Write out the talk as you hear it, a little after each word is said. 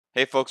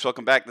Hey folks,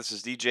 welcome back. This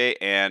is DJ,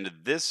 and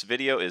this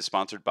video is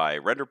sponsored by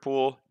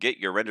renderpool. Get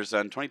your renders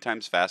done 20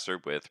 times faster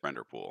with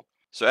renderpool.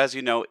 So as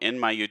you know, in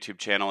my YouTube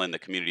channel in the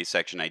community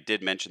section, I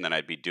did mention that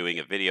I'd be doing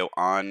a video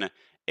on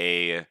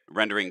a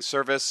rendering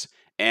service,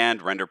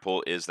 and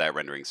renderpool is that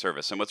rendering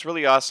service. And what's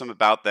really awesome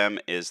about them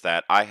is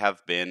that I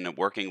have been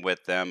working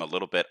with them a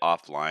little bit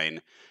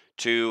offline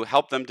to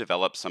help them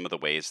develop some of the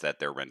ways that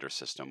their render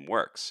system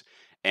works.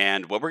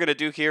 And what we're going to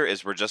do here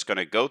is we're just going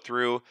to go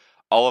through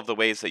all of the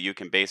ways that you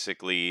can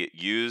basically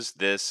use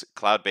this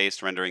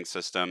cloud-based rendering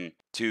system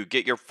to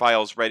get your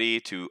files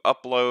ready to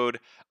upload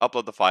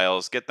the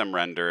files, get them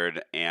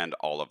rendered, and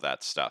all of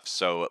that stuff.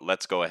 So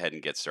let's go ahead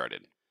and get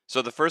started.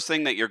 So the first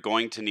thing that you're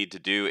going to need to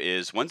do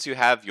is once you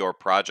have your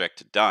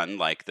project done,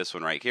 like this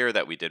one right here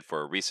that we did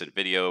for a recent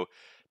video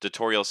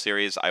tutorial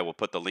series, I will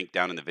put the link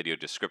down in the video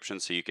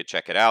description so you could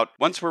check it out.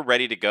 Once we're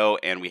ready to go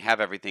and we have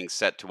everything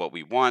set to what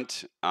we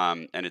want,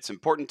 and it's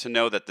important to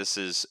know that this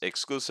is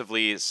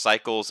exclusively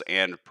Cycles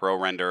and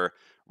ProRender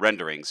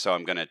rendering. So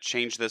I'm going to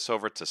change this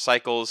over to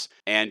Cycles,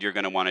 and you're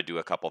going to want to do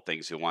a couple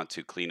things. You'll want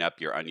to clean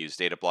up your unused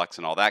data blocks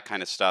and all that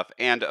kind of stuff.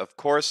 And of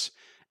course,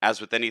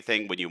 as with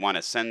anything, when you want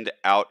to send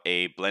out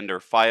a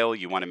Blender file,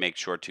 you want to make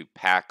sure to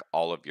pack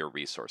all of your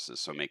resources.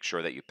 So make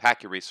sure that you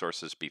pack your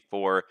resources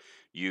before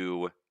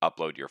you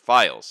upload your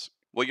files.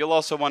 What you'll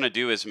also want to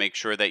do is make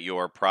sure that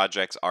your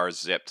projects are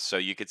zipped. So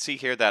you can see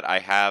here that I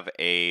have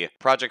a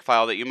project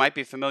file that you might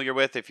be familiar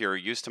with. If you're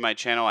used to my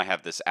channel, I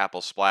have this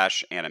Apple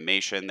Splash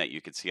animation that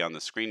you can see on the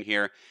screen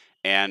here.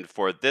 And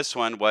for this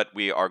one, what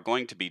we are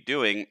going to be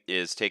doing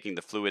is taking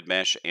the fluid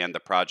mesh and the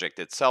project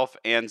itself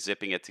and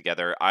zipping it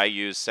together. I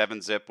use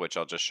 7-zip, which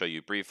I'll just show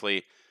you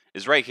briefly,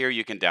 is right here.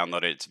 You can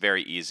download it. It's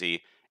very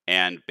easy.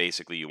 And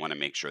basically, you want to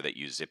make sure that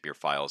you zip your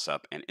files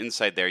up. And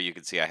inside there, you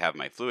can see I have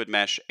my fluid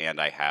mesh and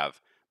I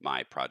have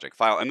my project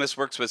file. And this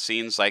works with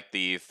scenes like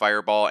the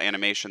fireball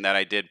animation that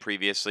I did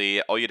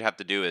previously. All you'd have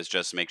to do is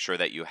just make sure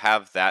that you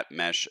have that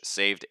mesh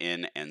saved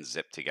in and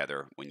zipped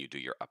together when you do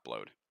your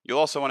upload. You'll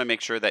also want to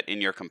make sure that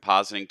in your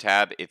compositing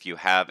tab, if you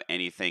have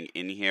anything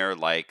in here,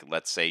 like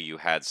let's say you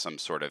had some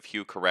sort of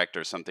hue correct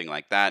or something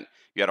like that,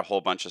 you had a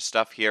whole bunch of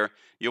stuff here,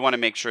 you want to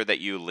make sure that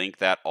you link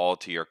that all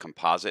to your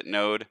composite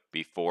node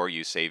before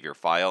you save your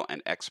file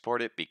and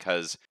export it,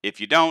 because if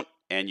you don't,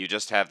 and you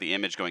just have the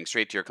image going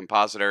straight to your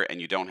compositor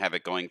and you don't have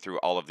it going through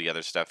all of the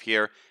other stuff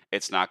here,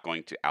 it's not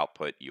going to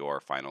output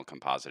your final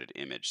composited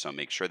image. So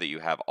make sure that you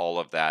have all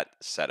of that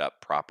set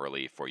up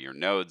properly for your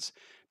nodes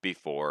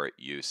before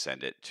you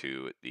send it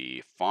to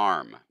the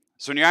farm.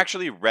 So when you're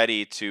actually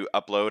ready to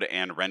upload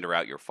and render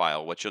out your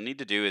file, what you'll need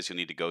to do is you'll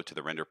need to go to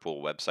the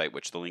renderpool website,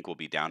 which the link will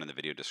be down in the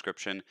video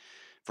description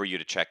for you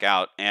to check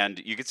out. And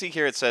you can see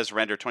here it says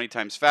render 20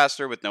 times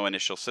faster with no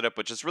initial setup,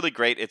 which is really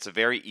great. It's a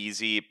very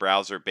easy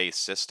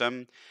browser-based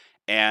system.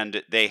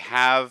 And they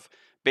have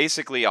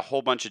basically a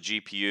whole bunch of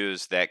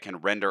GPUs that can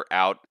render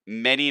out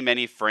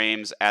many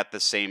frames at the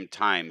same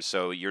time.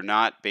 So you're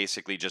not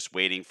basically just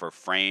waiting for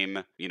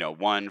frame,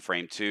 1,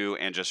 frame 2,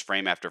 and just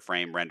frame after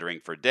frame rendering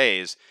for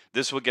days.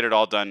 This will get it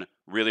all done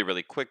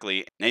really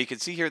quickly. Now you can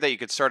see here that you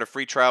could start a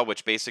free trial,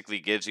 which basically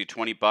gives you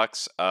 20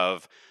 bucks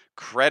of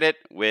credit,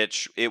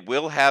 which it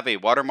will have a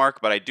watermark,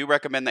 but I do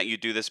recommend that you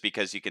do this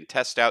because you can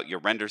test out your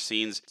render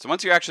scenes. So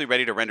once you're actually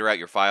ready to render out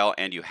your file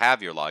and you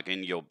have your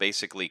login, you'll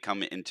basically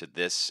come into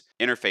this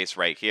interface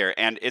right here.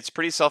 And it's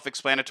pretty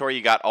self-explanatory.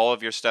 You got all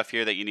of your stuff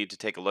here that you need to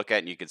take a look at,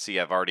 and you can see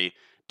I've already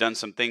done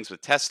some things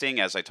with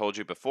testing, as I told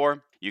you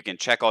before. You can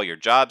check all your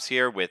jobs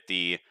here with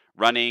the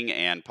running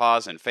and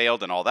pause and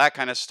failed and all that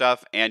kind of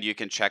stuff, and you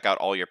can check out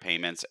all your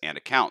payments and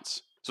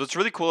accounts. So what's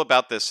really cool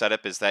about this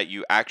setup is that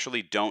you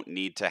actually don't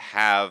need to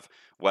have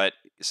what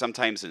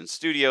sometimes in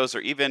studios or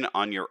even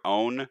on your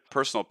own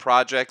personal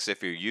projects,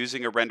 if you're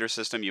using a render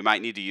system, you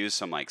might need to use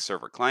some like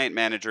server client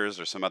managers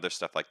or some other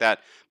stuff like that.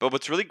 But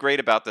what's really great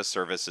about this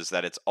service is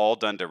that it's all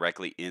done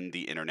directly in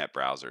the internet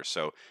browser.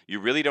 So you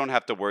really don't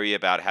have to worry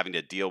about having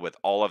to deal with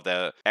all of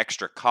the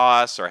extra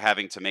costs or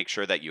having to make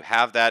sure that you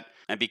have that.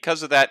 And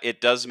because of that,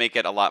 it does make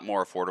it a lot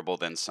more affordable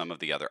than some of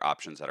the other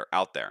options that are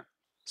out there.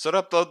 So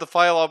to upload the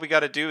file, all we got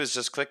to do is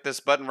just click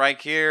this button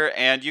right here,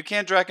 and you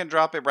can drag and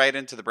drop it right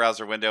into the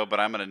browser window, but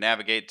I'm going to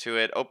navigate to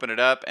it, open it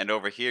up, and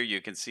over here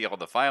you can see all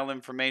the file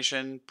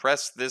information.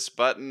 Press this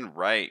button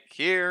right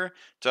here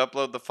to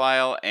upload the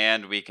file,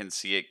 and we can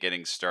see it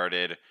getting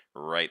started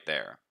right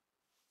there.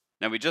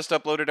 Now we just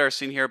uploaded our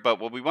scene here, but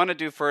what we want to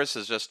do first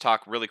is just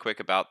talk really quick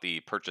about the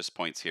purchase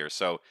points here.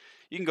 So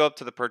you can go up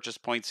to the purchase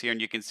points here,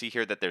 and you can see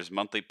here that there's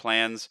monthly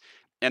plans,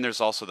 and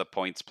there's also the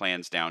points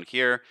plans down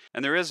here.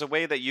 And there is a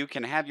way that you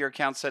can have your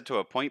account set to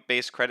a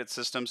point-based credit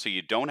system so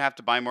you don't have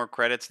to buy more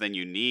credits than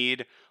you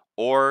need,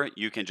 or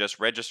you can just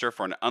register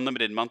for an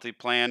unlimited monthly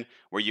plan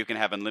where you can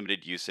have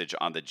unlimited usage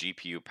on the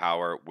GPU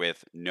power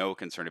with no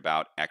concern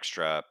about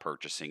extra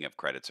purchasing of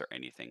credits or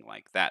anything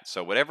like that.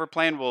 So whatever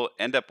plan will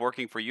end up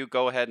working for you,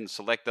 go ahead and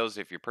select those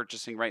if you're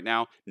purchasing right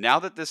now. Now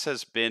that this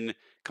has been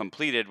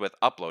completed with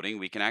uploading,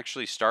 we can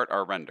actually start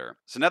our render.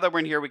 So now that we're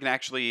in here, we can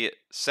actually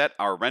set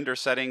our render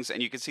settings,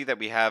 and you can see that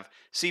we have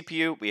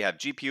CPU, we have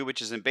GPU,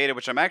 which is in beta,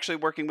 which I'm actually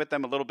working with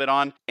them a little bit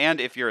on.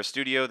 And if you're a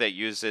studio that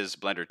uses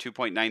Blender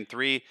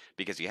 2.93,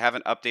 because you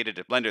haven't updated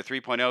to Blender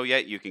 3.0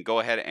 yet, you can go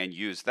ahead and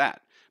use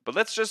that. But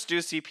let's just do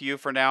CPU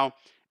for now.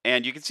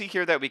 And you can see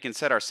here that we can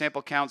set our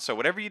sample count. So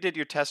whatever you did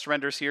your test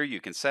renders here, you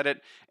can set it.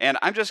 And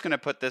I'm just going to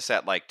put this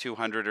at like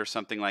 200 or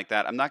something like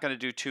that. I'm not going to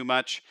do too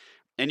much.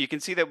 And you can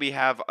see that we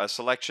have a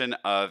selection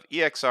of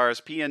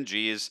EXRs,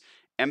 PNGs,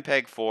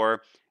 MPEG-4,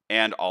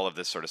 and all of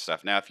this sort of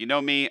stuff. Now, if you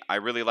know me, I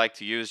really like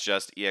to use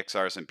just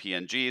EXRs and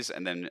PNGs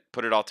and then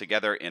put it all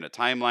together in a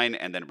timeline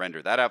and then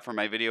render that out for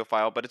my video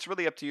file. But it's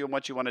really up to you and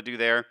what you want to do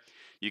there.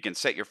 You can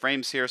set your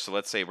frames here. So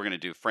let's say we're going to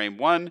do frame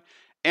 1.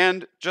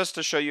 And just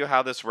to show you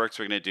how this works,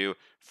 we're going to do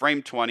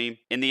frame 20.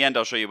 In the end,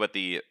 I'll show you what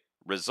the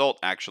result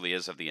actually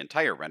is of the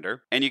entire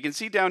render. And you can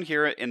see down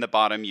here in the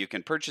bottom, you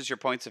can purchase your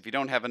points if you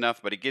don't have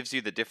enough, but it gives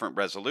you the different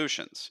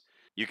resolutions.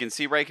 You can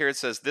see right here, it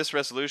says this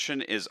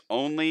resolution is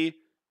only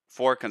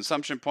for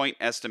consumption point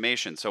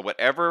estimation. So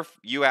whatever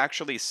you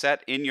actually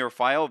set in your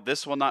file,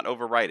 this will not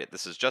overwrite it.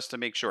 This is just to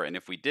make sure. And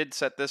if we did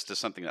set this to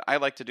something that I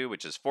like to do,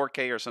 which is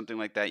 4K or something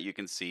like that, you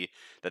can see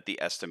that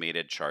the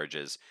estimated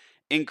charges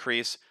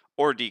increase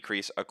or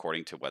decrease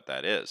according to what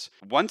that is.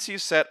 Once you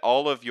set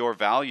all of your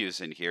values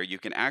in here, you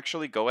can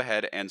actually go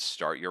ahead and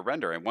start your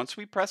render. And once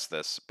we press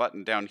this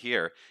button down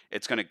here,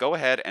 it's going to go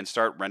ahead and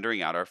start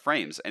rendering out our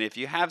frames. And if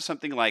you have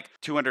something like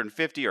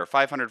 250 or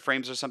 500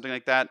 frames or something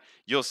like that,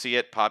 you'll see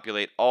it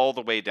populate all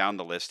the way down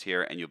the list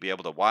here, and you'll be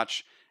able to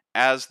watch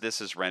as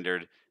this is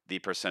rendered. The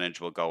percentage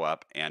will go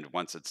up, and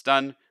once it's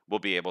done, we'll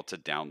be able to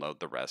download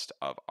the rest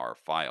of our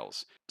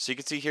files. So you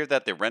can see here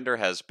that the render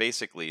has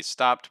basically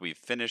stopped. We've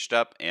finished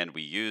up and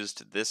we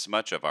used this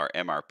much of our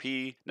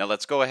MRP. Now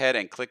let's go ahead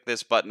and click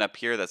this button up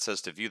here that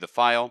says to view the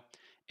file.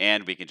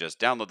 And we can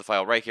just download the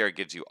file right here. It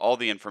gives you all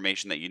the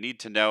information that you need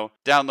to know.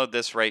 Download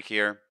this right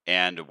here.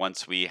 And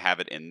once we have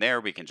it in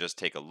there, we can just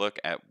take a look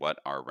at what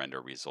our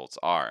render results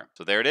are.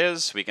 So there it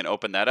is. We can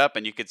open that up,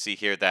 and you can see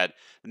here that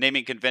the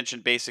naming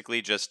convention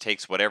basically just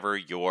takes whatever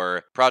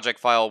your project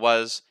file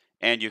was,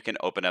 and you can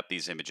open up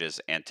these images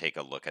and take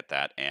a look at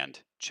that and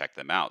check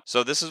them out.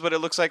 So this is what it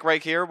looks like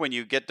right here when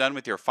you get done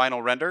with your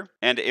final render,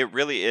 and it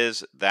really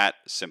is that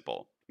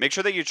simple. Make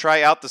sure that you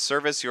try out the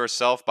service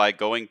yourself by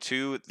going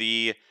to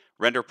the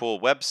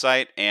renderpool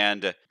website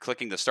and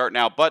clicking the Start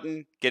Now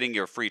button, getting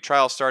your free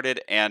trial started,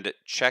 and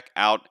check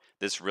out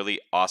this really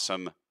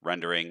awesome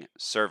rendering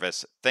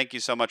service. Thank you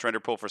so much,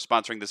 renderpool, for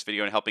sponsoring this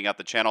video and helping out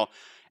the channel.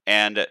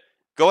 And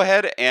go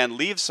ahead and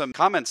leave some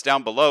comments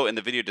down below in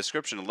the video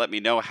description and let me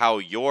know how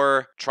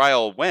your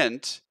trial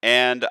went.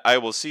 And I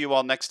will see you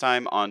all next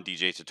time on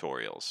DJ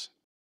Tutorials.